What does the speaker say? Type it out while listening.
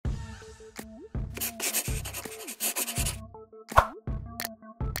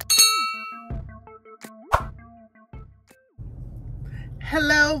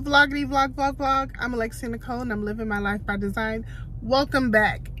Hello, vloggity vlog. I'm Alexia Nicole and I'm living my life by design. Welcome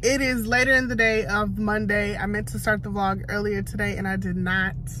back. It is later in the day of Monday. I meant to start the vlog earlier today and I did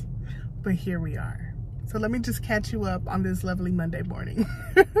not, but here we are. So let me just catch you up on this lovely Monday morning.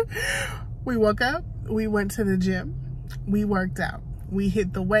 We woke up, we went to the gym, we worked out. We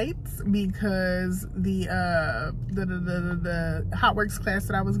hit the weights because the Hot Works class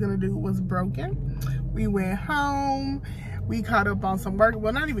that I was gonna do was broken. We went home. We caught up on some work.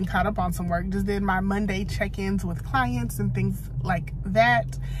 Well, not even caught up on some work. Just did my Monday check-ins with clients and things like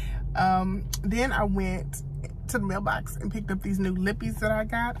that. Then I went to the mailbox and picked up these new lippies that I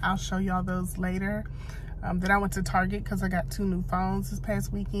got. I'll show y'all those later. Then I went to Target because I got 2 new phones this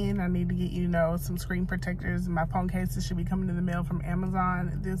past weekend. I need to get, you know, some screen protectors. My phone cases should be coming in the mail from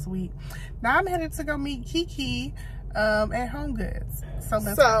Amazon this week. Now I'm headed to go meet Kiki at Home Goods.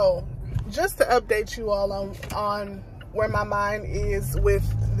 So just to update you all on where my mind is with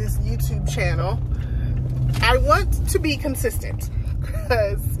this YouTube channel, I want to be consistent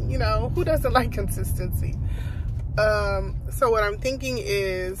because, you know, who doesn't like consistency? So what I'm thinking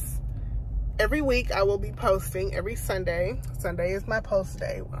is, every week I will be posting every Sunday. Sunday is my post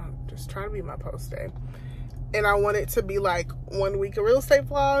day. Well, I'm just trying to be my post day. And I want it to be like 1 week a real estate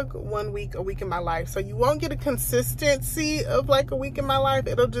vlog, 1 week a week in my life. So you won't get a consistency of like a week in my life.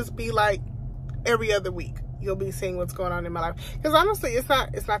 It'll just be like every other week. You'll be seeing what's going on in my life. Because honestly, it's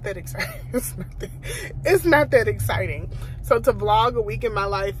not that exciting. It's not that exciting. So to vlog a week in my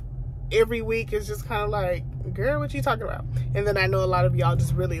life every week is just kind of like, girl, what you talking about? And then I know a lot of y'all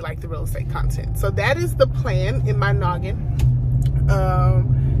just really like the real estate content. So that is the plan in my noggin.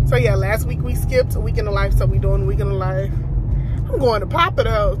 So yeah, last week we skipped a week in the life, so we doing a week in the life. I'm going to pop it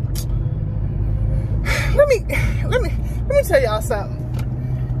though. Let me tell y'all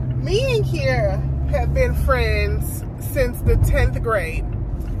something. Me and Kiara have been friends since the 10th grade.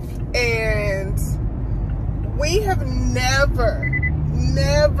 And we have never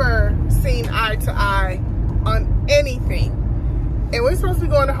seen eye to eye on anything. And we're supposed to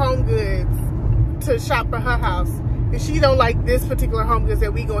be going to Home Goods to shop for her house, and she don't like this particular Home Goods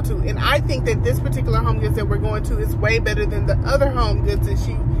that we go to, and I think that this particular Home Goods that we're going to is way better than the other Home Goods that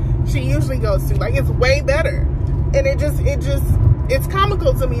she usually goes to. Like, it's way better. And it's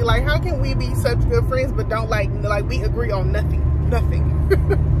comical to me. Like, how can we be such good friends but don't like we agree on nothing?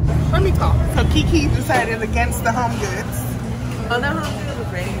 Let me talk. So Kiki decided against the Home Goods. Oh, that Home Goods was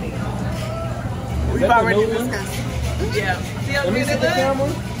ready. We've already discussed. Yeah. See how good it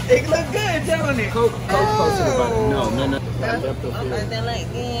looks? It look good, don't it? No. Okay, then like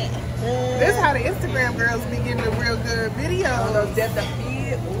that. This how the Instagram girls be getting a real good video. Oh, that's the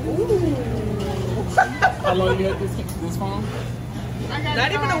fit. Ooh. How long you had this phone? I got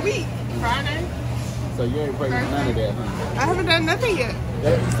Not even a week. Friday. So you ain't breaking none of that, huh? I haven't done nothing yet.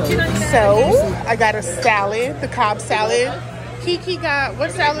 So I got a salad, the Cobb salad. Kiki got,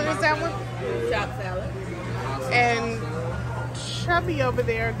 what salad is that one? Chopped salad. And Chubby over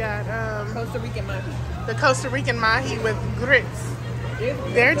there got Costa Rican mahi. the Costa Rican mahi with grits.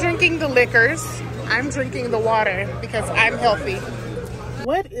 They're drinking the liquors. I'm drinking the water because I'm healthy.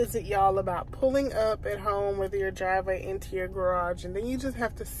 What is it, y'all, about pulling up at home with your driveway into your garage and then you just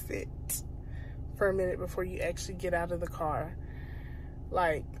have to sit for a minute before you actually get out of the car?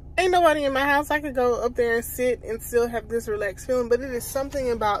 Like, ain't nobody in my house. I could go up there and sit and still have this relaxed feeling, but it is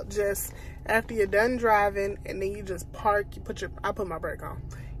something about just after you're done driving and then you just park, I put my brake on.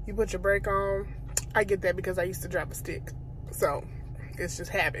 You put your brake on. I get that because I used to drive a stick. So it's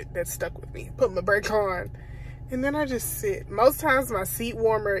just habit that's stuck with me. Put my brake on and then I just sit. Most times my seat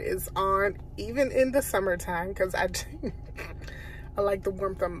warmer is on, even in the summertime, because I like the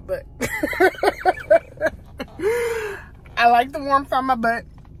warmth on my butt. I like the warmth on my butt.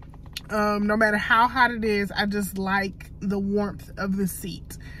 No matter how hot it is, I just like the warmth of the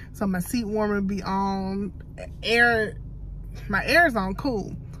seat. So my seat warmer be on, my air is on,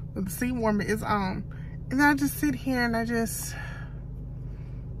 cool, but the seat warmer is on. And I just sit here and I just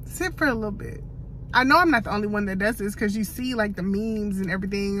sit for a little bit. I know I'm not the only one that does this, because you see like the memes and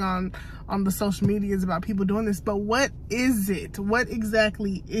everything on the social medias about people doing this, but what is it? What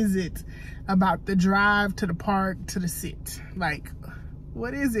exactly is it about the drive to the park to the sit? Like,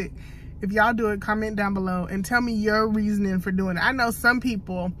 what is it? If y'all do it, comment down below and tell me your reasoning for doing it. I know some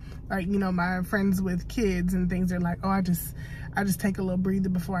people, like, you know, my friends with kids and things, they're like, oh, I just take a little breather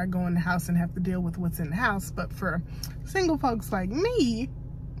before I go in the house and have to deal with what's in the house. But for single folks like me,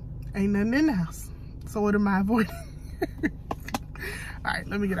 ain't nothing in the house. So what am I avoiding? All right,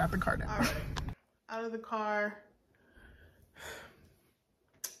 let me get out the car now. All right, out of the car,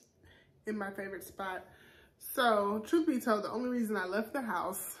 in my favorite spot. So, truth be told, the only reason I left the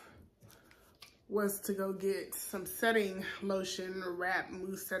house was to go get some setting lotion, or wrap,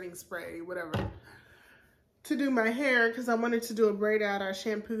 mousse setting spray, whatever, to do my hair, because I wanted to do a braid out. I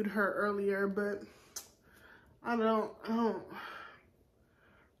shampooed her earlier, but I don't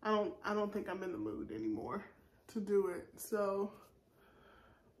think I'm in the mood anymore to do it. So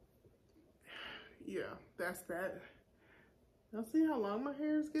yeah, that's that. Y'all see how long my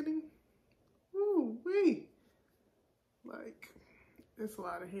hair is getting? Ooh wee. Like, it's a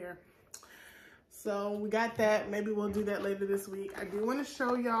lot of hair. So we got that. Maybe we'll do that later this week. I do want to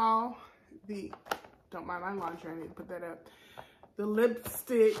show y'all the, don't mind my laundry, I need to put that up. The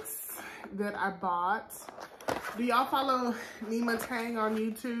lipsticks that I bought. Do y'all follow Nima Tang on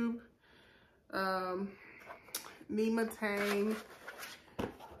YouTube? Nima Tang,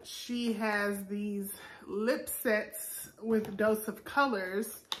 she has these lip sets with Dose of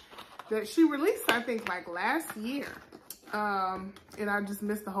Colors that she released, I think, like last year. And I just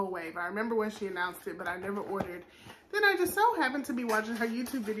missed the whole wave. I remember when she announced it, but I never ordered. Then I just so happened to be watching her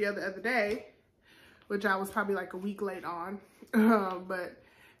YouTube video the other day, which I was probably like a week late on. But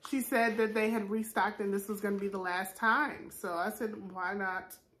she said that they had restocked and this was going to be the last time. So I said, why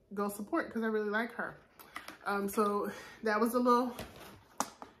not go support? Because I really like her. So that was a little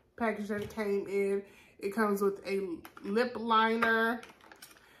package that it came in. It comes with a lip liner.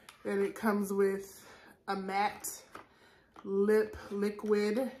 Then it comes with a matte lip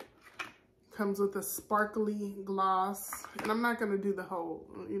liquid. Comes with a sparkly gloss. And I'm not going to do the whole,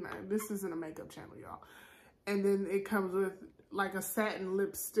 you know, this isn't a makeup channel, y'all. And then it comes with like a satin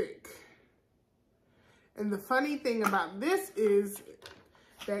lipstick. And the funny thing about this is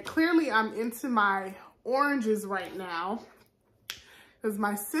that clearly I'm into my oranges right now, because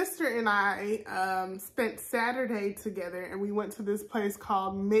my sister and I spent Saturday together and we went to this place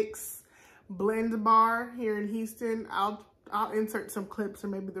called Mix Blend Bar here in Houston. I'll insert some clips or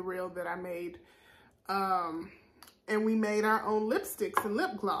maybe the reel that I made. And we made our own lipsticks and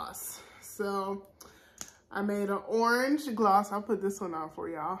lip gloss. So I made an orange gloss. I'll put this one on for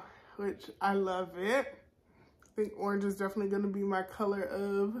y'all, which I love it. I think orange is definitely going to be my color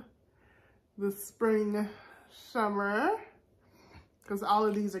of the spring, summer, because all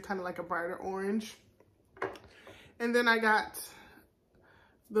of these are kind of like a brighter orange. And then I got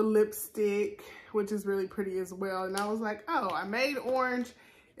the lipstick, which is really pretty as well. And I was like, oh, I made orange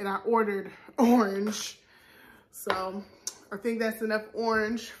and I ordered orange. So I think that's enough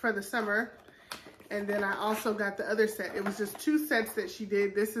orange for the summer. And then I also got the other set. It was just 2 sets that she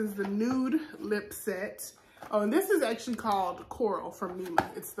did. This is the nude lip set. Oh, and this is actually called Coral from Nima.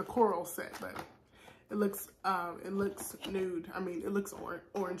 It's the Coral set, but it looks nude. I mean, it looks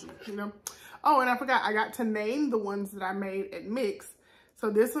orangey, you know? Oh, and I forgot, I got to name the ones that I made at Mix. So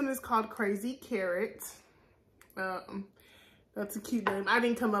this one is called Crazy Carrot. That's a cute name. I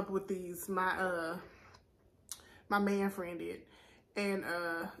didn't come up with these. My man friend did. And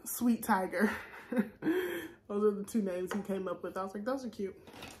Sweet Tiger. Those are the 2 names he came up with. I was like, those are cute.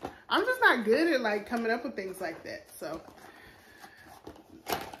 I'm just not good at like coming up with things like that. So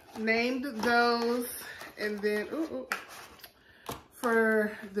named those. And then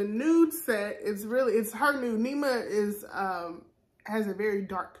for the nude set, it's her nude. Nima is has a very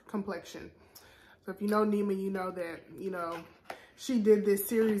dark complexion. So if you know Nima, you know that, you know, she did this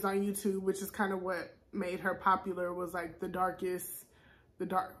series on YouTube, which is kind of what made her popular, was like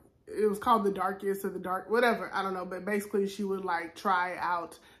it was called The Darkest or The Dark, whatever, I don't know. But basically she would like try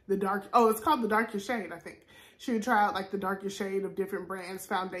out the dark, oh, it's called The Darkest Shade, I think. She would try out like the darkest shade of different brands,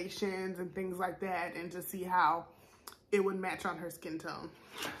 foundations and things like that, and just see how it would match on her skin tone.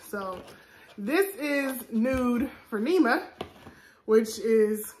 So this is nude for Nima, which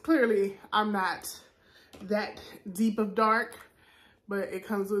is clearly, I'm not that deep of dark, but it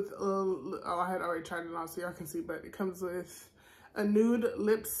comes with, oh, I had already tried it on so y'all can see, but it comes with a nude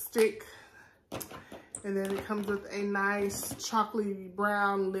lipstick, and then it comes with a nice chocolatey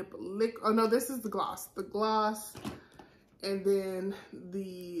brown oh no, this is the gloss, and then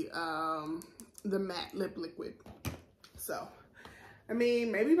the matte lip liquid. So, I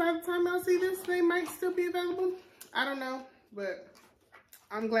mean, maybe by the time y'all see this, they might still be available. I don't know, but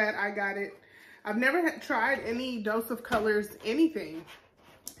I'm glad I got it. I've never tried any Dose of Colors anything,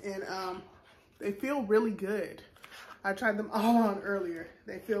 and they feel really good. I tried them all on earlier.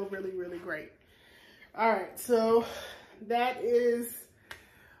 They feel really, really great. All right, so that is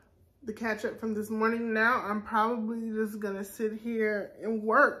the catch up from this morning. Now I'm probably just gonna sit here and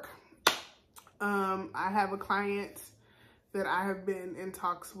work. I have a client that I have been in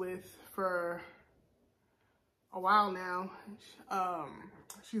talks with for a while now.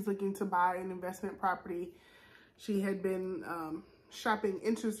 She's looking to buy an investment property. She had been shopping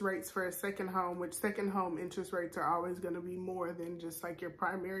interest rates for a second home, which second home interest rates are always going to be more than just like your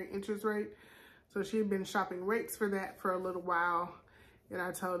primary interest rate. So she had been shopping rates for that for a little while. And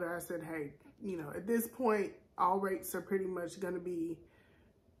I told her, I said, hey, you know, at this point, all rates are pretty much going to be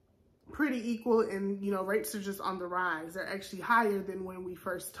pretty equal, and you know, rates are just on the rise. They're actually higher than when we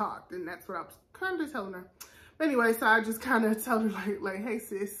first talked, and that's what I was kind of telling her. But anyway, so I just kind of told her like, hey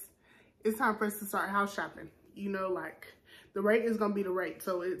sis, it's time for us to start house shopping. You know, like the rate is gonna be the rate.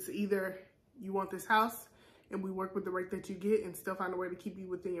 So it's either you want this house and we work with the rate that you get and still find a way to keep you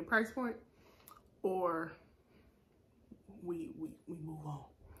within your price point, or we move on.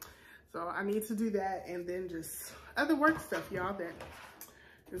 So I need to do that, and then just other work stuff, y'all, that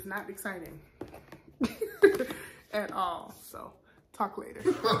is not exciting at all. So talk later.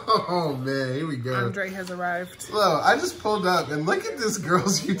 Oh man, here we go. Andre has arrived. Well, I just pulled up and look at this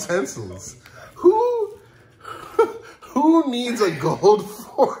girl's utensils. Who needs a gold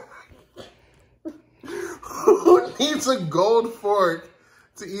fork? Who needs a gold fork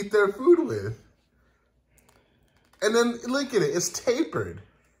to eat their food with? And then look at it, it's tapered.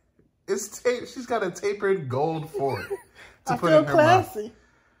 She's got a tapered gold fork to put in her classy. mouth.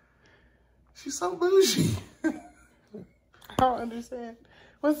 She's so bougie. I don't understand.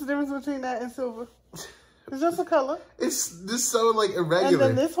 What's the difference between that and silver? It's just a color. It's just so like irregular. And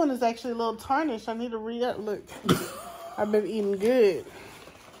then this one is actually a little tarnished. I need to re-up. Look, I've been eating good.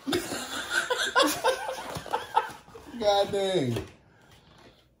 God dang.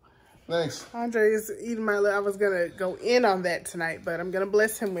 Thanks. Andre is eating my I was going to go in on that tonight, but I'm going to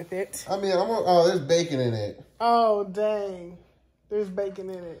bless him with it. I mean, oh, there's bacon in it. Oh, dang. There's bacon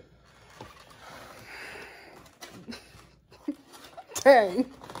in it. Dang.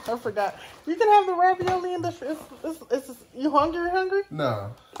 I forgot. You can have the ravioli and you hungry?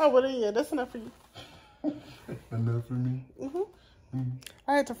 No. Oh, well, yeah, that's enough for you. Enough for me? Mm-hmm.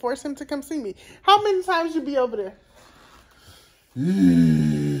 I had to force him to come see me. How many times you be over there?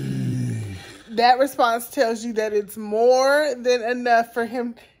 That response tells you that it's more than enough for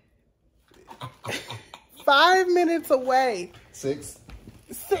him. 5 minutes away. 6.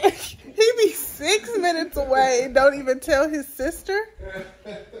 He be 6 minutes away and don't even tell his sister.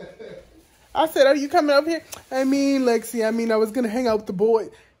 I said, are you coming up here? I mean, Lexi, I was going to hang out with the boys.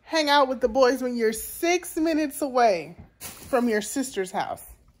 Hang out with the boys when you're 6 minutes away from your sister's house.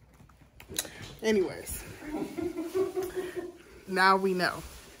 Anyways. Now we know.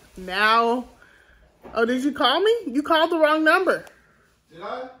 Now. Oh, did you call me? You called the wrong number. Did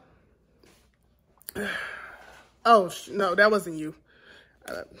I? Oh, no, that wasn't you.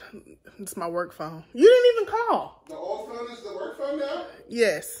 It's my work phone. You didn't even call. The old phone is the work phone now?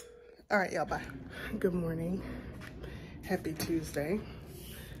 Yes. All right, y'all, bye. Good morning. Happy Tuesday.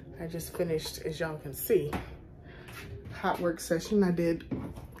 I just finished, as y'all can see, hot work session. I did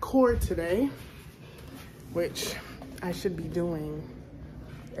core today, which I should be doing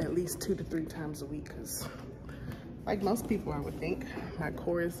at least 2 to 3 times a week, because like most people, I would think, my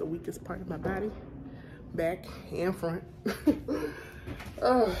core is the weakest part of my body, back and front.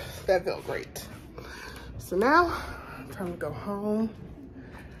 Oh, that felt great. So now, time to go home,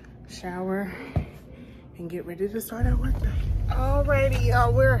 shower, and get ready to start our work day. Alrighty,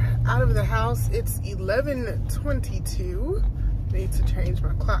 y'all, we're out of the house. It's 11:22. Need to change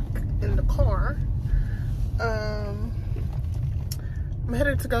my clock in the car. I'm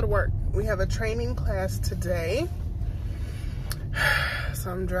headed to go to work. We have a training class today.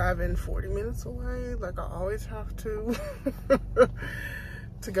 So I'm driving 40 minutes away, like I always have to,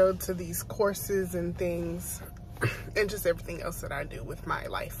 to go to these courses and things, and just everything else that I do with my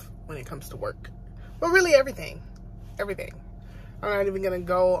life when it comes to work. But really everything. I'm not even gonna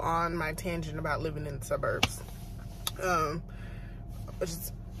go on my tangent about living in the suburbs.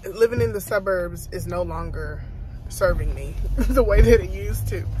 Living in the suburbs is no longer serving me the way that it used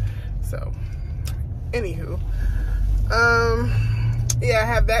to. So, anywho, yeah, I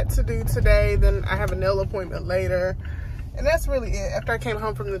have that to do today. Then I have a nail appointment later, and that's really it. After I came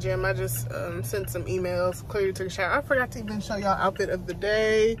home from the gym, I just sent some emails, clearly took a shower. I forgot to even show y'all outfit of the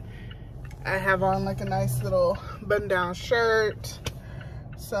day. I have on like a nice little button-down shirt,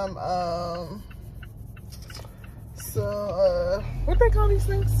 some what do they call these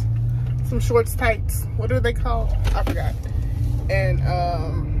things? Some shorts, tights. What are they called? I forgot. And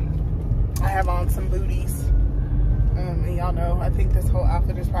I have on some booties. And y'all know, I think this whole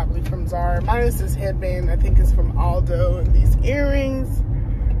outfit is probably from Zara. Minus this headband, I think it's from Aldo. And these earrings,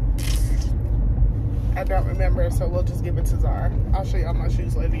 I I don't remember, so we'll just give it to Zara. I'll show y'all my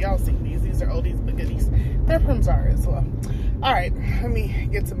shoes later. Y'all see these. These are oldies but goodies. They're from Zara as well. All right, let me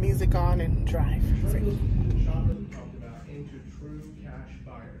get some music on and drive. Into true cash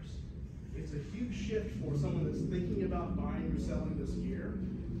buyers. It's a huge shift for someone that's thinking about buying or selling this year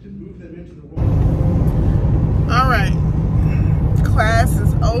to move them into the role. All right, class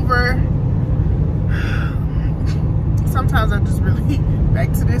is over. Sometimes I just really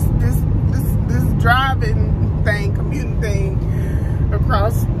back to this driving thing, commuting thing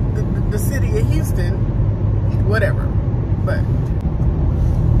across the city of Houston, whatever. But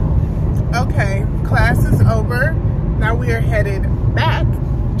okay, class is over. Now we are headed back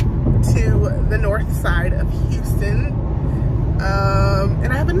to the north side of Houston,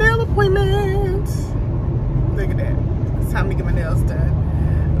 and I have a nail appointment. Look at that! It's time to get my nails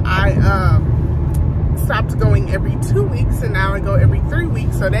done. I stopped going every 2 weeks, and now I go every 3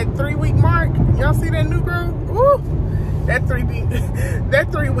 weeks. So that 3 week mark, y'all see that new girl? Ooh, that 3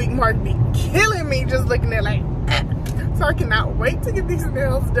 week mark be killing me just looking at like. So I cannot wait to get these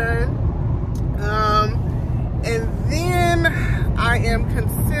nails done. And then I am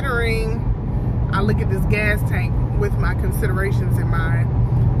considering. I look at this gas tank with my considerations in mind.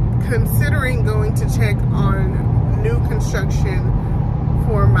 Considering going to check on new construction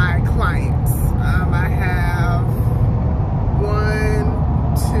for my clients. I have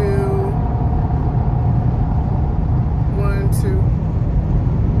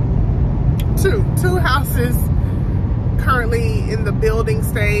two houses currently in the building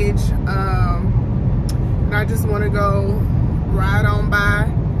stage. And I just want to go ride on by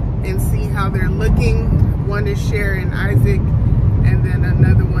and see how they're looking. One is Sharon Isaac, and then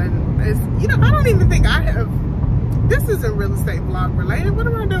another one is, you know, I don't even think I have. This isn't real estate vlog related. What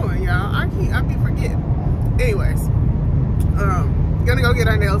am I doing, y'all? I be forgetting. Anyways, gonna go get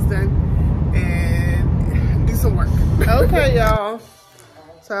our nails done and do some work. Okay, y'all.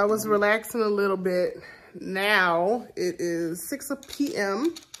 So I was relaxing a little bit. Now it is 6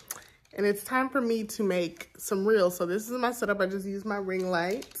 p.m. and it's time for me to make some reels. So this is my setup. I just use my ring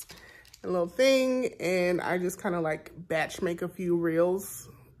light, a little thing, and I just kind of like batch make a few reels,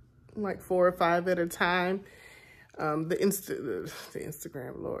 like 4 or 5 at a time. The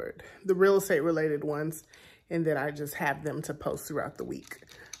Instagram, Lord, the real estate related ones, and then I just have them to post throughout the week.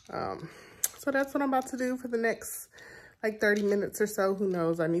 So that's what I'm about to do for the next like 30 minutes or so. Who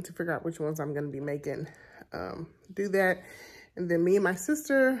knows? I need to figure out which ones I'm going to be making. Do that. And then me and my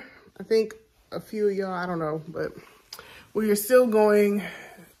sister, I think a few of y'all, I don't know, but we are still going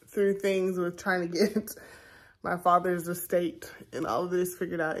through things with trying to get my father's estate and all of this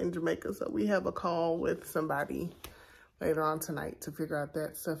figured out in Jamaica. So we have a call with somebody later on tonight to figure out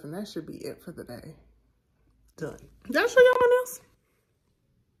that stuff, and that should be it for the day. Done. Did I show y'all my nails?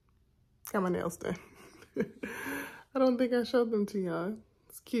 Got my nails done. I don't think I showed them to y'all.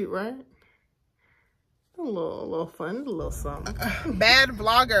 It's cute, right? A little fun, a little something. Bad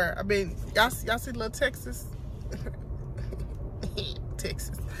vlogger. I mean, y'all see little Texas?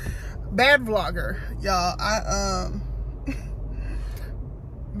 Texas. Bad vlogger, y'all. I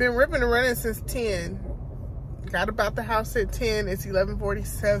been ripping and running since 10. Got about the house at 10. It's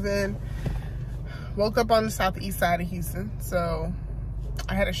 11:47. Woke up on the southeast side of Houston. So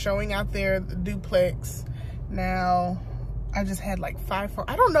I had a showing out there, the duplex. Now I just had like 5.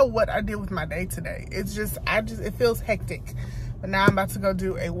 I don't know what I did with my day today. It's just, it feels hectic. But now I'm about to go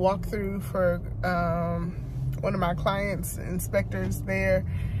do a walkthrough for one of my clients, inspectors there.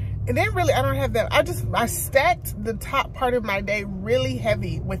 And then really, I don't have that. I stacked the top part of my day really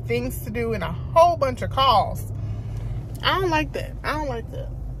heavy with things to do and a whole bunch of calls. I don't like that. I don't like that.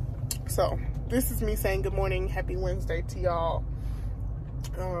 So this is me saying good morning, happy Wednesday to y'all.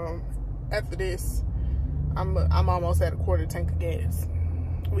 After this, I'm almost at a quarter tank of gas.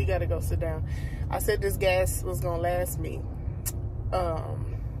 We gotta go sit down. I said this gas was gonna last me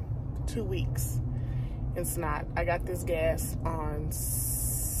 2 weeks. It's not. I got this gas on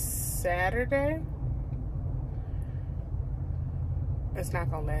Saturday. It's not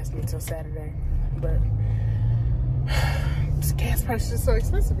gonna last me till Saturday, but this gas price is so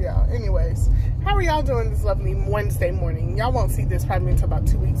expensive, y'all. Anyways, how are y'all doing this lovely Wednesday morning? Y'all won't see this probably until about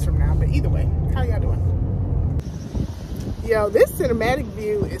 2 weeks from now, but either way, how y'all doing? Yo, this cinematic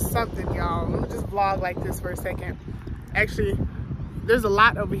view is something, y'all. Let me just vlog like this for a second. Actually, there's a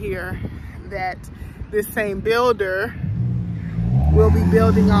lot over here that this same builder will be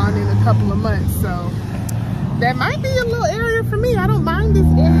building on in a couple of months, so that might be a little area for me. I don't mind this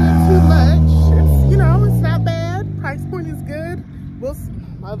area too much. It's, you know, it's not bad. Price point is good. We'll see.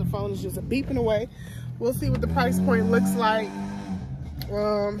 My other phone is just beeping away. We'll see what the price point looks like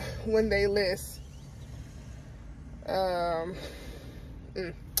when they list. All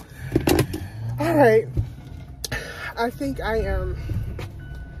right. I think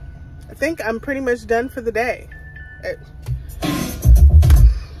I'm pretty much done for the day.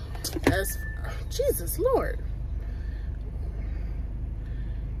 Jesus Lord.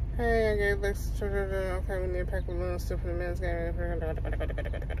 Hey, I gave this. Okay, we need to pack balloons still for the men's game.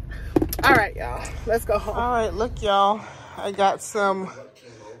 All right, y'all. Let's go home. All right, look, y'all. I got some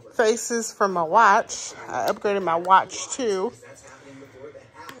faces from my watch. I upgraded my watch too.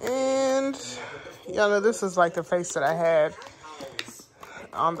 And y'all know this is like the face that I had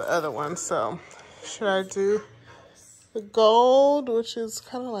on the other one. So should I do the gold, which is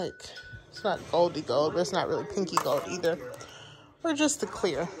kind of like, it's not goldy gold, but it's not really pinky gold either. Or just the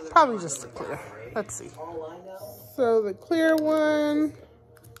clear. Probably just the clear. Let's see. So the clear one.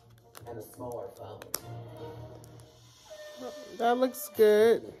 That looks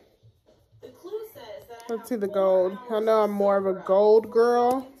good. Let's see the gold. I know I'm more of a gold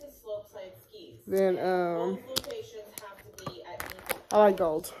girl than I like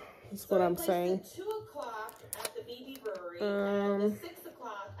gold. That's what I'm saying. 2 o'clock at the BB Brewery and 6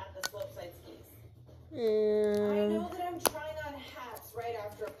 o'clock at the Slopeside Skis. I know that I'm trying on hats right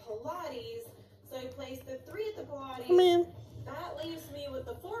after Pilates, so I placed the 3 at the Pilates. I mean, that leaves me with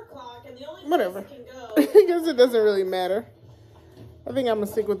the 4 o'clock, and the only whatever. place I can go. I guess it doesn't really matter. I think I'm gonna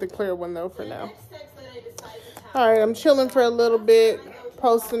stick with the clear one though for now. All right, I'm chilling for a little bit,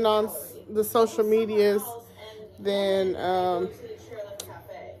 posting on the social medias, then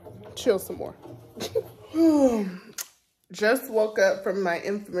chill some more. Just woke up from my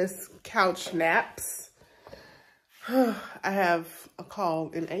infamous couch naps. I have a call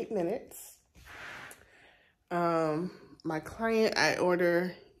in 8 minutes. My client, I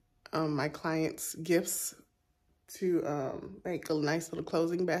order my clients gifts to make a nice little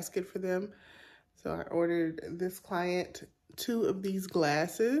closing basket for them. So I ordered this client 2 of these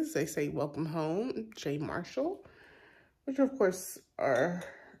glasses. They say welcome home, J. Marshall, which of course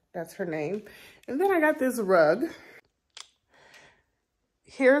that's her name. And then I got this rug.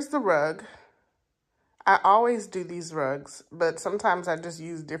 Here's the rug. I always do these rugs, but sometimes I just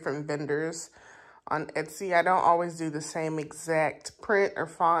use different vendors on Etsy. I don't always do the same exact print or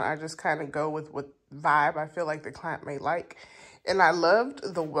font. I just kind of go with what vibe I feel like the client may like. And I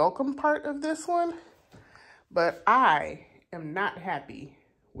loved the welcome part of this one, but I am not happy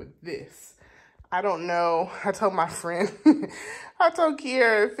with this. I don't know. I told my friend, I told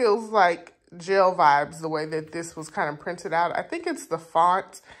Kiera it feels like gel vibes the way that this was kind of printed out. I think it's the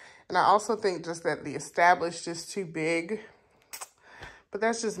font, and I also think just that the established is too big. But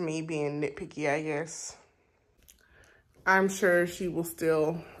that's just me being nitpicky, I guess. I'm sure she will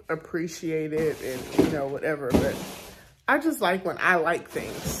still appreciate it and, you know, whatever. But I just like when I like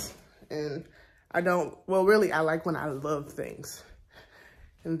things. And I don't, well, really, I like when I love things.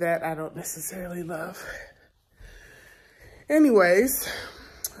 And that I don't necessarily love. Anyways,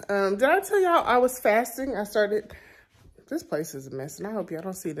 did I tell y'all I was fasting? I started, this place is a mess, and I hope y'all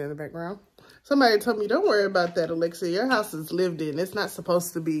don't see it in the background. Somebody told me, don't worry about that, Alexia. Your house is lived in. It's not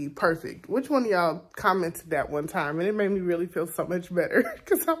supposed to be perfect. Which one of y'all commented that one time? And it made me really feel so much better.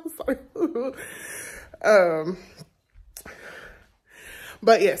 Because I was like, ooh.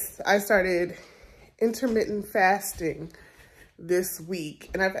 But yes, I started intermittent fasting this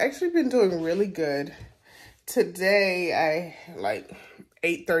week. And I've actually been doing really good. Today, I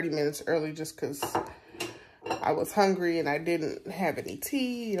ate 30 minutes early just because I was hungry and I didn't have any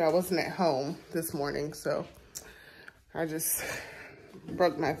tea. You know, I wasn't at home this morning, so I just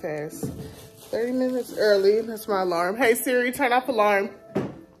broke my fast 30 minutes early. That's my alarm. Hey Siri, turn off alarm.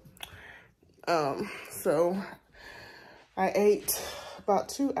 So I ate about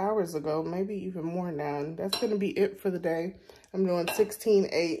 2 hours ago, maybe even more now, and that's gonna be it for the day. I'm doing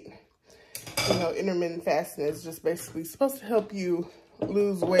 16-8. You know, intermittent fasting is just basically supposed to help you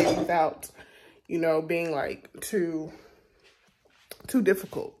lose weight without, you know, being like too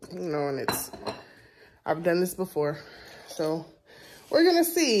difficult, you know, and I've done this before. So we're gonna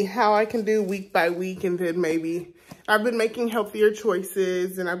see how I can do week by week, and then maybe I've been making healthier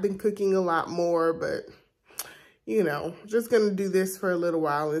choices and I've been cooking a lot more, but you know, just gonna do this for a little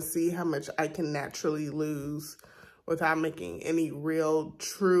while and see how much I can naturally lose without making any real,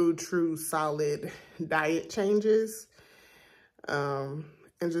 true, solid diet changes. And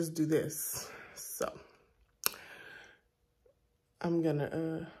just do this. So I'm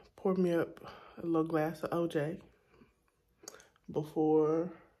gonna pour me up a little glass of OJ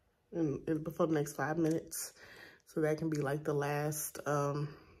before the next 5 minutes. So that can be like the last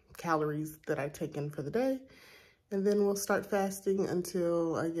calories that I take in for the day. And then we'll start fasting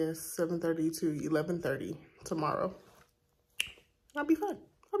until, I guess, 7:30 to 11:30. tomorrow. That'll be fun.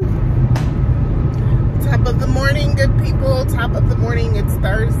 Top of the morning, good people. Top of the morning. It's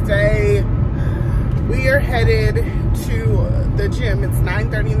Thursday. We are headed to the gym. It's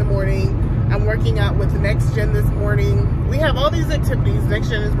 9:30 in the morning. I'm working out with Next Gen this morning. We have all these activities. Next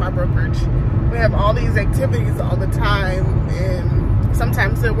Gen is my brokerage. We have all these activities all the time, and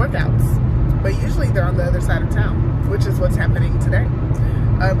sometimes they're workouts, but usually they're on the other side of town, which is what's happening today.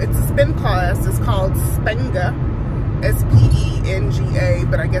 It's a spin class. It's called Spenga, S-P-E-N-G-A,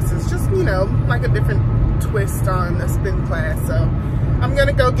 but I guess it's just, you know, like a different twist on the spin class. So I'm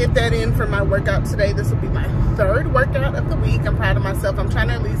gonna go get that in for my workout today. This will be my 3rd workout of the week. I'm proud of myself. I'm trying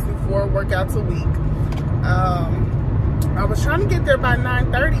to at least do 4 workouts a week. I was trying to get there by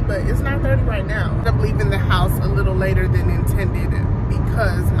 9:30, but it's 9:30 right now. I'm leaving the house a little later than intended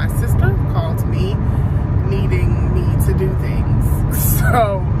because my sister called me needing me to do things.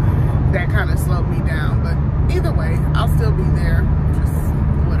 So that kind of slowed me down, but either way, I'll still be there, just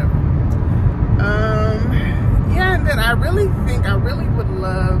whatever. Yeah, and then I really would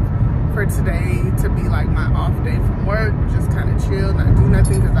love for today to be like my off day from work, just kind of chill, not do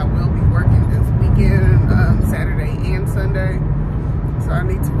nothing, because I will be working this weekend, Saturday and Sunday, so I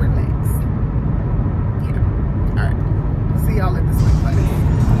need to relax. Yeah, all right, see y'all at the swing place.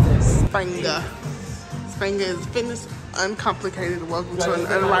 Spenga is fitness uncomplicated. Welcome to an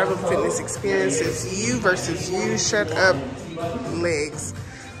unrivaled fitness experience. It's you versus you. Shut up, legs.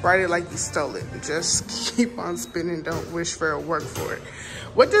 Write it like you stole it. Just keep on spinning. Don't wish for or work for it.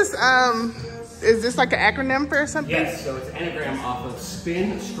 What does, is this like an acronym for something? Yes, so it's an anagram off of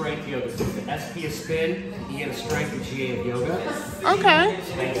spin, strength, yoga. So the SP is spin, E is strength, and GA of yoga. Okay.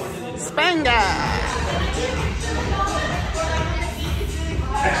 Spenga.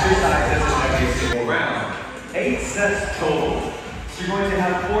 Exercise doesn't have a single round. 8 sets total. So you're going to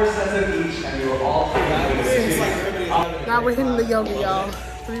have 4 sets of each, and you are all Now we're hitting the yoga, y'all.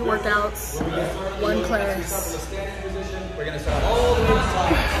 3 workouts, 1 class. We're gonna start all the way to the top.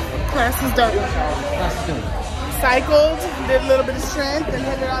 Class is done. Cycled, did a little bit of strength, and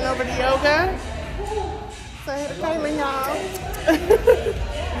headed on over to yoga. So I had a feeling, y'all.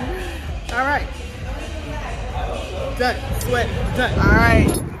 All right. Done. Sweat. Done. All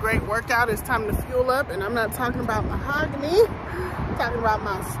right. Great workout. It's time to fuel up, and I'm not talking about mahogany. I'm talking about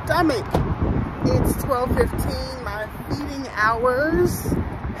my stomach. It's 12:15. My feeding hours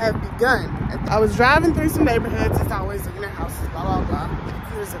have begun. I was driving through some neighborhoods. It's always looking at houses, blah, blah, blah.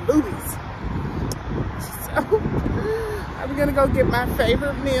 There's a Luby's. So I'm gonna go get my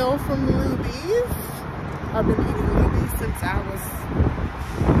favorite meal from Luby's. I've been eating Luby's since I was,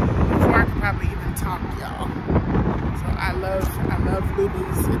 before I could probably even talk, y'all. So I love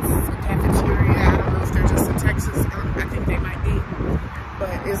Luby's. It's a cafeteria. I don't know if they're just in Texas. I think they might be. But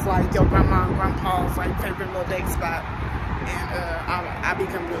it's like your grandma and grandpa's like favorite little date spot. And I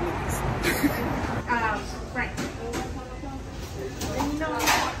become real Luby's. Right.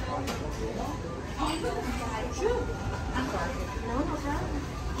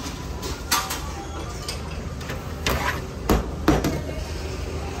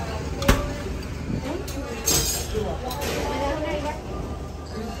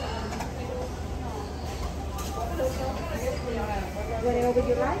 Whatever would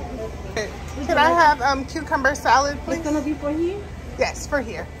you like? Can I have cucumber salad, please? It's gonna be for here? Yes, for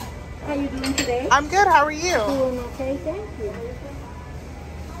here. How you doing today? I'm good. How are you? Doing okay, thank you.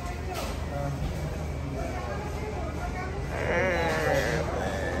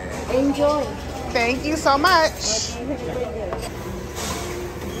 Enjoy. Thank you so much. Okay, have a great day.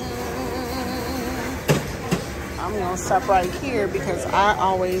 I'm gonna stop right here because I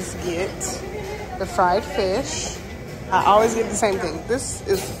always get the fried fish. I always get the same thing. This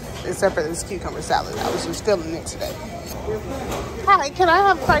is, except for this cucumber salad. I was just feeling it today. Hi, can I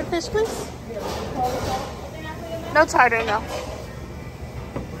have fried fish, please? No tartar, no.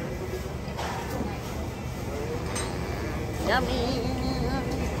 Yummy.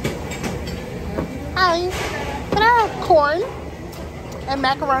 Hi, can I have corn and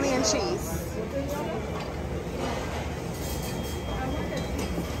macaroni and cheese?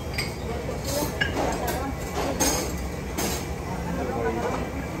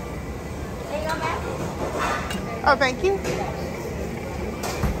 Oh, thank you.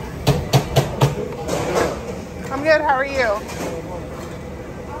 I'm good. How are you?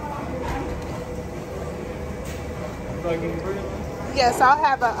 Yes, I'll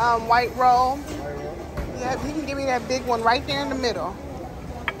have a white roll. Yep, you can give me that big one right there in the middle.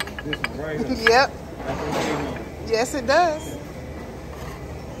 This one right here. Yep. Yes, it does.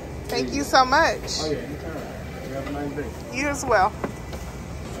 Thank you so much. Oh yeah, anytime. You have a nice day. You as well.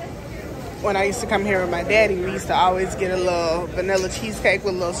 when I used to come here with my daddy, we used to always get a little vanilla cheesecake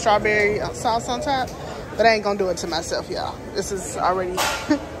with a little strawberry sauce on top. But I ain't gonna do it to myself, y'all. This is already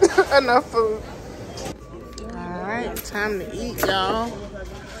enough food. All right, time to eat, y'all.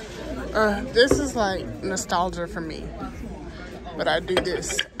 This is like nostalgia for me. But I do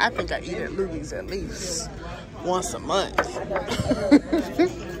this. I think I eat at Louis at least once a month.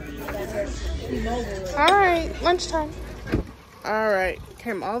 All right, lunchtime. All right,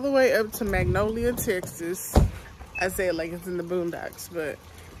 came all the way up to Magnolia, Texas. I say it like it's in the boondocks, but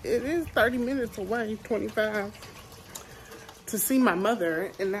it is 30 minutes away, 25, to see my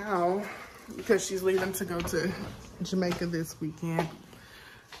mother. And now, because she's leaving to go to Jamaica this weekend,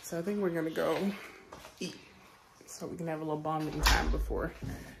 so I think we're gonna go eat so we can have a little bonding time before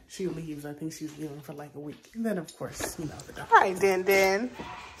she leaves. I think she's leaving for like a week. And then, of course, you know the dog. Hi, Den.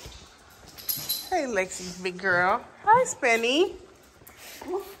 Hey, Lexi's big girl. Hi, Spenny.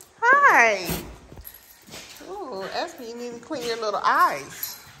 Hi. Ooh, Esme, you need to clean your little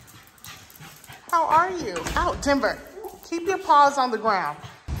eyes. How are you? Ow, Timber. Keep your paws on the ground.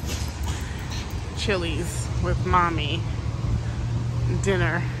 Chili's with mommy.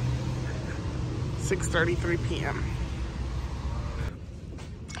 Dinner. 6:33 p.m.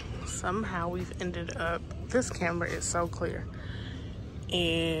 Somehow we've ended up, this camera is so clear,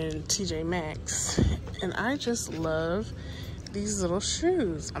 in TJ Maxx. And I just love these little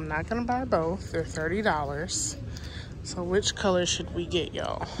shoes. I'm not gonna buy both. They're $30. So which color should we get,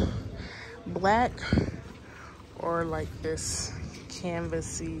 y'all? Black or like this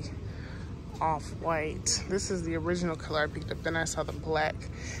canvasy off-white? This is the original color I picked up. Then I saw the black. I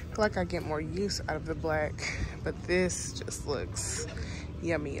feel like I get more use out of the black, but this just looks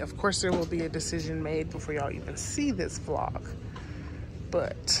yummy. Of course, there will be a decision made before y'all even see this vlog,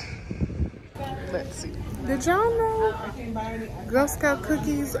 but let's see. Did y'all know Girl Scout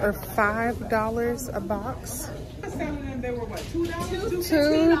cookies are $5 a box? They were what, $2?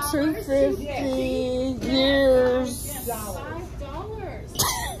 $2.50 years. $5.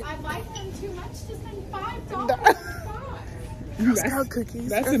 I like them too much to spend $5 Girl Scout cookies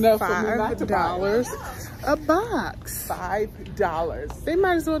that's are enough for me not to buy. $5 a box. $5. They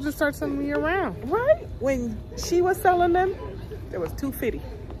might as well just start selling year round. Right? When she was selling them, there was $2.50.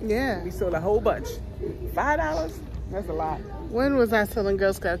 Yeah. We sold a whole bunch. $5? That's a lot. When was I selling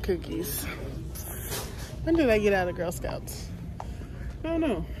Girl Scout cookies? When did I get out of Girl Scouts? I don't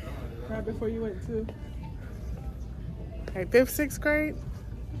know. Right before you went to... Like 5th, 6th grade?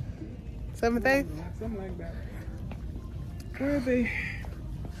 7th, 8th? Something like that. Where are they?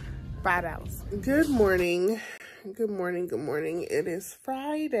 $5. Good morning. Good morning. Good morning. It is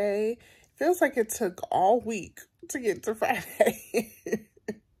Friday. Feels like it took all week to get to Friday.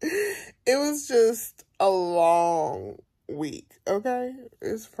 It was just a long week, okay?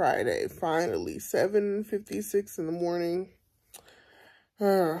 It's Friday, finally, 7:56 in the morning.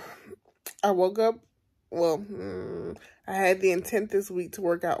 I woke up, well, I had the intent this week to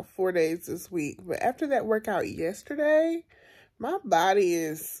work out 4 days this week, but after that workout yesterday, my body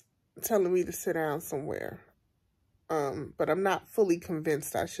is telling me to sit down somewhere. But I'm not fully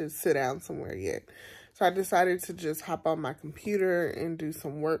convinced I should sit down somewhere yet. So I decided to just hop on my computer and do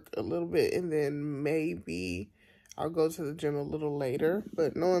some work a little bit, and then maybe I'll go to the gym a little later.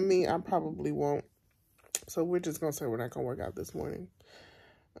 But knowing me, I probably won't. So we're just going to say we're not going to work out this morning.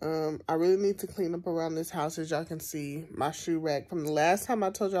 I really need to clean up around this house. As y'all can see, my shoe rack, from the last time I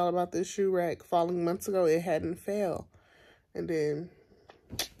told y'all about this shoe rack falling months ago, it hadn't fell. And then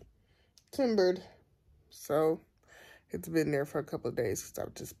timbered. So it's been there for a couple of days because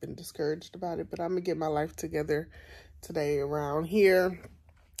I've just been discouraged about it. But I'm going to get my life together today around here.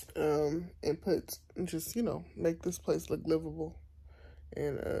 And put, just, you know, make this place look livable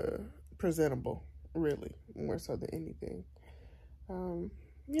and presentable, really, more so than anything.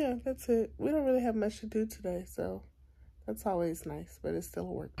 Yeah, that's it. We don't really have much to do today, so that's always nice, but it's still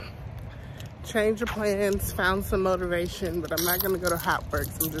a work. Change of plans, found some motivation, but I'm not going to go to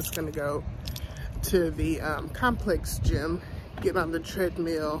Hotworks. I'm just going to go to the complex gym, get on the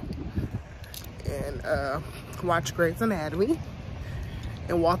treadmill, and watch Grey's Anatomy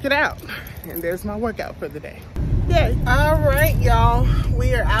and walk it out. And there's my workout for the day. Yay. All right, y'all.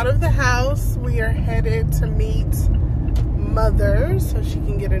 We are out of the house. We are headed to meet Mother so she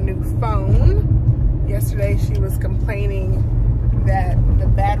can get a new phone. Yesterday she was complaining that the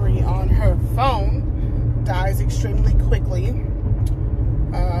battery on her phone dies extremely quickly.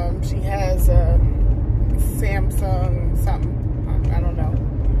 She has a Samsung something, I don't know,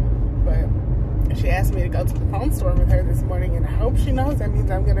 but she asked me to go to the phone store with her this morning, and I hope she knows that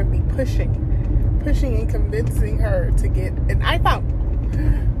means I'm gonna be pushing and convincing her to get an iPhone.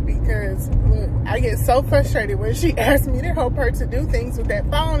 because look, I get so frustrated when she asks me to help her to do things with that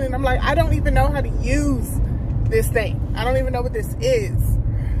phone, and I'm like, I don't even know how to use this thing. I don't even know what this is.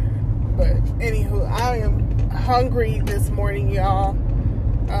 But anywho, I am hungry this morning, y'all.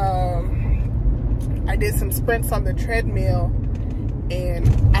 I did some sprints on the treadmill,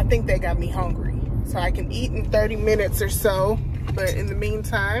 and I think they got me hungry. So I can eat in 30 minutes or so. But in the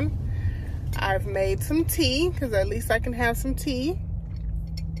meantime, I've made some tea, because at least I can have some tea.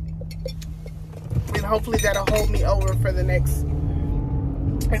 And hopefully that'll hold me over for the next,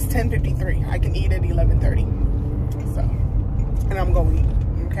 it's 10:53. I can eat at 11:30. So, and I'm going to eat,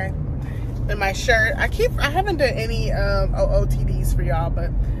 okay? And my shirt, I haven't done any OOTDs for y'all,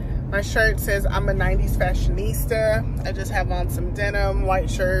 but my shirt says I'm a 90s fashionista. I just have on some denim, white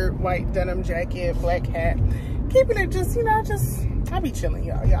shirt, white denim jacket, black hat. Keeping it just, you know, I be chilling,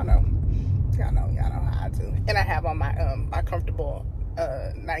 y'all. Y'all know how I do. And I have on my my comfortable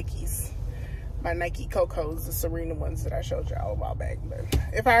Nikes. My Nike Cocos, the Serena ones that I showed y'all a while back. But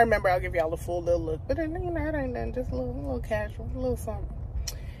if I remember, I'll give y'all a full little look. But you know, it ain't nothing, just a little casual, a little something.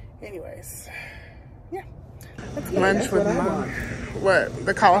 Anyways, yeah. Lunch with Mom. What?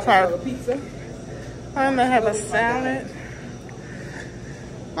 The cauliflower pizza? I'm gonna have a salad.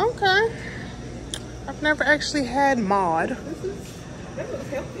 Okay. I've never actually had Maud. That looks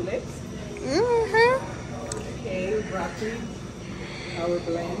healthy, Lex. Okay, broccoli, our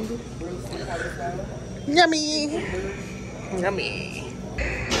blend, roasted cauliflower. Yummy. Yummy.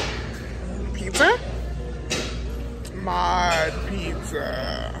 Pizza? Maud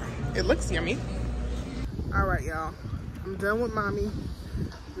pizza. It looks yummy. All right, y'all. I'm done with Mommy.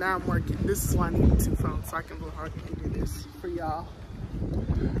 Now I'm working. This is why I need 2 phones, so I can work and do this for y'all.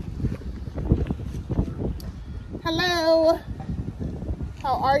 Hello.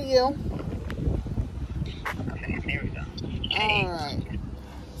 How are you? All right.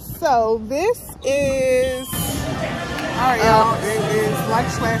 So this is, all right, y'all. It is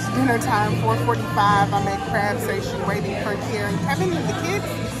lunch/dinner time, 4:45. I'm at Crab Station waiting for Karen, Kevin, and the kids,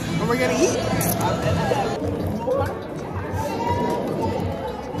 and we're gonna eat.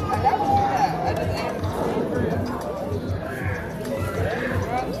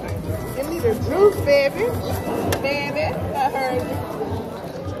 Give me the juice, baby. Baby, I heard you.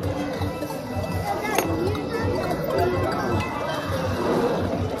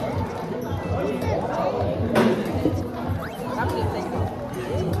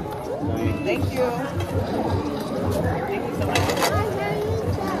 Thank you. Thank you so much.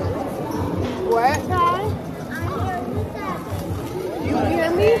 What, Ty? You hear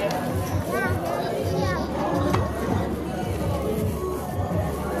me?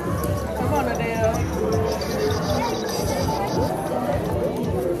 Come on, Adele.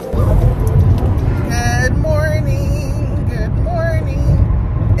 Good morning. Good morning.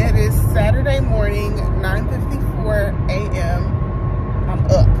 It is Saturday morning, 9:54 a.m. I'm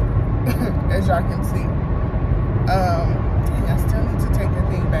up, as y'all can see. Dang, I still need to take the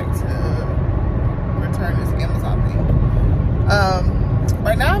thing back to return this Amazon thing.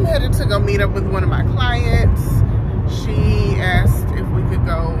 Right now I'm headed to go meet up with one of my clients. She asked if we could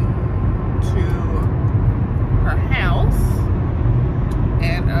go to her house,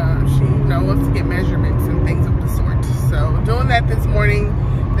 and she wants to get measurements and things of the sort. So doing that this morning.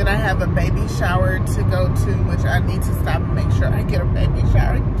 Then I have a baby shower to go to, which I need to stop and make sure I get a baby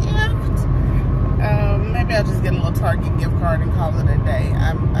shower gift. Maybe I'll just get a little Target gift card and call it a day.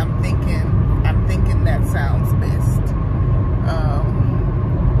 I'm thinking that sounds best.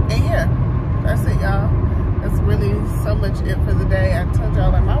 And yeah, that's it, y'all. That's really so much it for the day. I told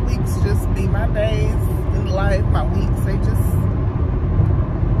y'all that my weeks just be my days in life. My weeks, they just,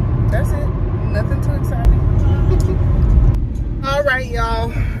 that's it. Nothing too exciting. All right,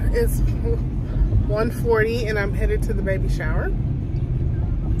 y'all. It's 1:40 and I'm headed to the baby shower.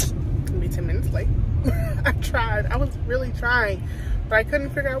 It'll be 10 minutes late. I tried. I was really trying, but I couldn't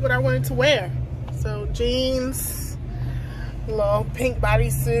figure out what I wanted to wear. So jeans, little pink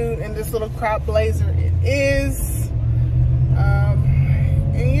bodysuit, and this little crop blazer it is.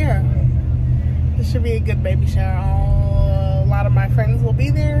 And yeah, this should be a good baby shower. A lot of my friends will be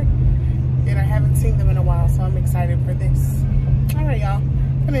there, and I haven't seen them in a while, so I'm excited for this. All right, y'all.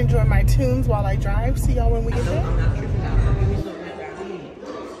 I'm gonna enjoy my tunes while I drive. See y'all when we get there.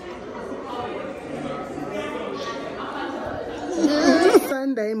 Good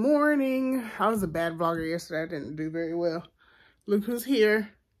Sunday morning. I was a bad vlogger yesterday. I didn't do very well. Look who's here.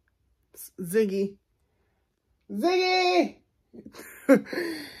 It's Ziggy. Ziggy!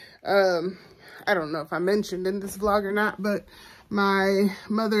 I don't know if I mentioned in this vlog or not, but my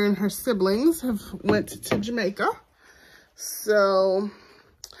mother and her siblings have went to Jamaica. So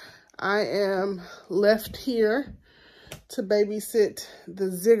I am left here to babysit the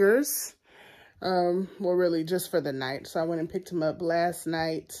Ziggers. Well, really just for the night. So I went and picked him up last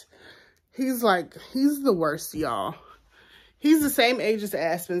night. He's the worst, y'all. He's the same age as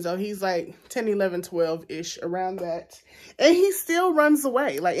Aspen, so he's like 10, 11, 12-ish, around that. And he still runs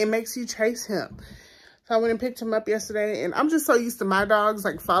away. Like, it makes you chase him. So I went and picked him up yesterday, and I'm just so used to my dogs,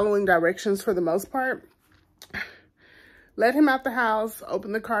 like, following directions for the most part. Let him out the house,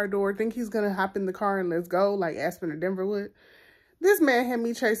 open the car door, think he's going to hop in the car and let's go, like Aspen or Denver would. This man had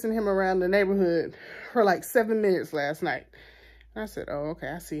me chasing him around the neighborhood for like 7 minutes last night. And I said, oh, okay,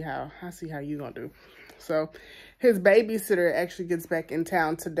 I see how you gonna do. So his babysitter actually gets back in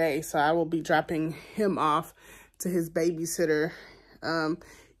town today. So I will be dropping him off to his babysitter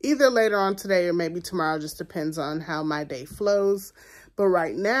either later on today or maybe tomorrow. Just depends on how my day flows. But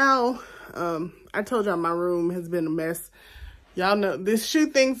right now, I told y'all my room has been a mess. Y'all know this shoe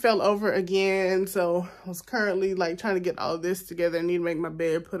thing fell over again. So I was currently like trying to get all of this together. I need to make my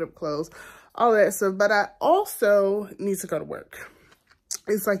bed, put up clothes, all that stuff. But I also need to go to work.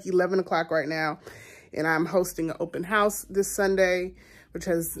 It's like 11 o'clock right now. And I'm hosting an open house this Sunday, which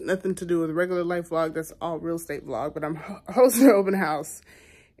has nothing to do with regular life vlog. That's all real estate vlog. But I'm hosting an open house.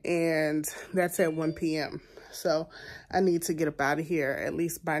 And that's at 1 p.m. So I need to get up out of here at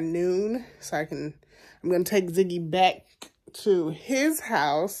least by noon. So I'm going to take Ziggy back to his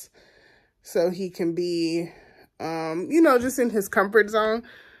house so he can be, you know, just in his comfort zone.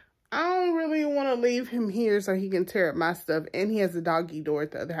 I don't really want to leave him here so he can tear up my stuff. And he has a doggy door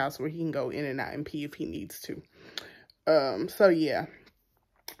at the other house where he can go in and out and pee if he needs to. So yeah.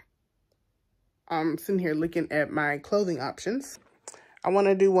 I'm sitting here looking at my clothing options. I want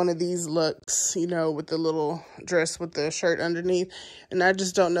to do one of these looks, you know, with the little dress with the shirt underneath. And I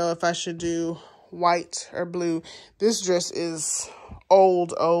just don't know if I should do white or blue. This dress is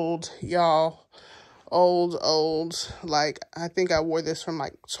old, y'all. Old. Like, I think I wore this from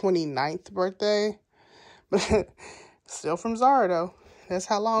like 29th birthday. But still from Zara, though. That's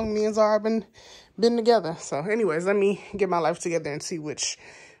how long me and Zara been together. So anyways, let me get my life together and see which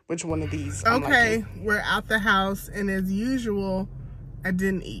one of these I'm liking. We're out the house, and as usual, I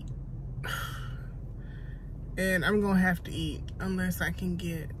didn't eat. And I'm gonna have to eat unless I can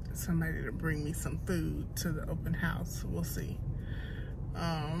get somebody to bring me some food to the open house. We'll see.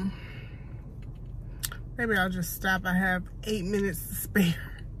 Maybe I'll just stop. I have 8 minutes to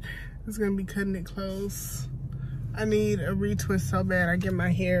spare. It's gonna be cutting it close. I need a retwist so bad. I get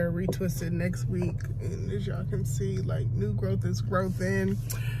my hair retwisted next week, and as y'all can see, like, new growth is growth in.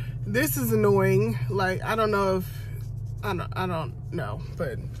 This is annoying. Like, I don't know if I don't know,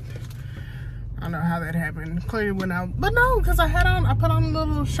 but I don't know how that happened. Clearly but no, because I put on a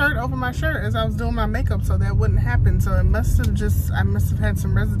little shirt over my shirt as I was doing my makeup, so that wouldn't happen. So I must have had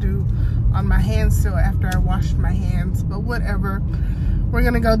some residue on my hands still after I washed my hands, but whatever. We're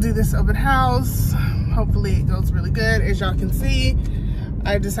gonna go do this open house. Hopefully it goes really good. As y'all can see,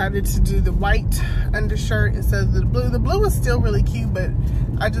 I decided to do the white undershirt instead of the blue. The blue was still really cute, but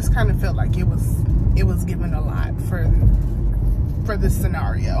I just kind of felt like it was giving a lot for this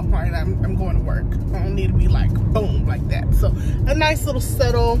scenario. Right, I'm going to work. I don't need to be like boom like that. So a nice little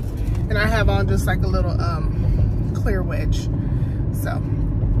subtle, and I have on just like a little clear wedge. So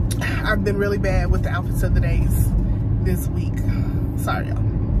I've been really bad with the outfits of the days this week. Sorry y'all,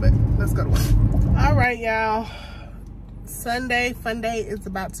 but let's go to work. All right, y'all. Sunday fun day is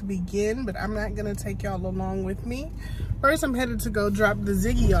about to begin, but I'm not gonna take y'all along with me. First, I'm headed to go drop the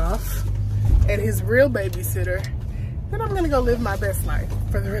Ziggy off at his real babysitter. Then I'm gonna go live my best life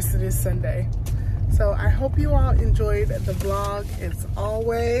for the rest of this Sunday. So I hope you all enjoyed the vlog as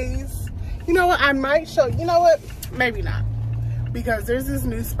always. You know what, I might show, you know what, maybe not. Because there's this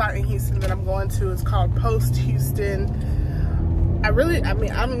new spot in Houston that I'm going to. It's called Post Houston. I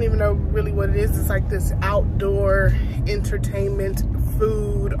don't even know really what it is. It's like this outdoor entertainment,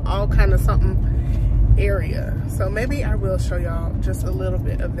 food, all kind of something area. So maybe I will show y'all just a little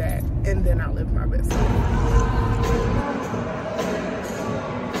bit of that, and then I'll live my best life.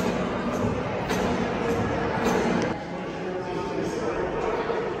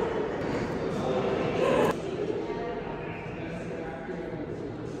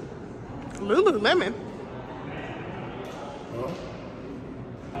 Lululemon.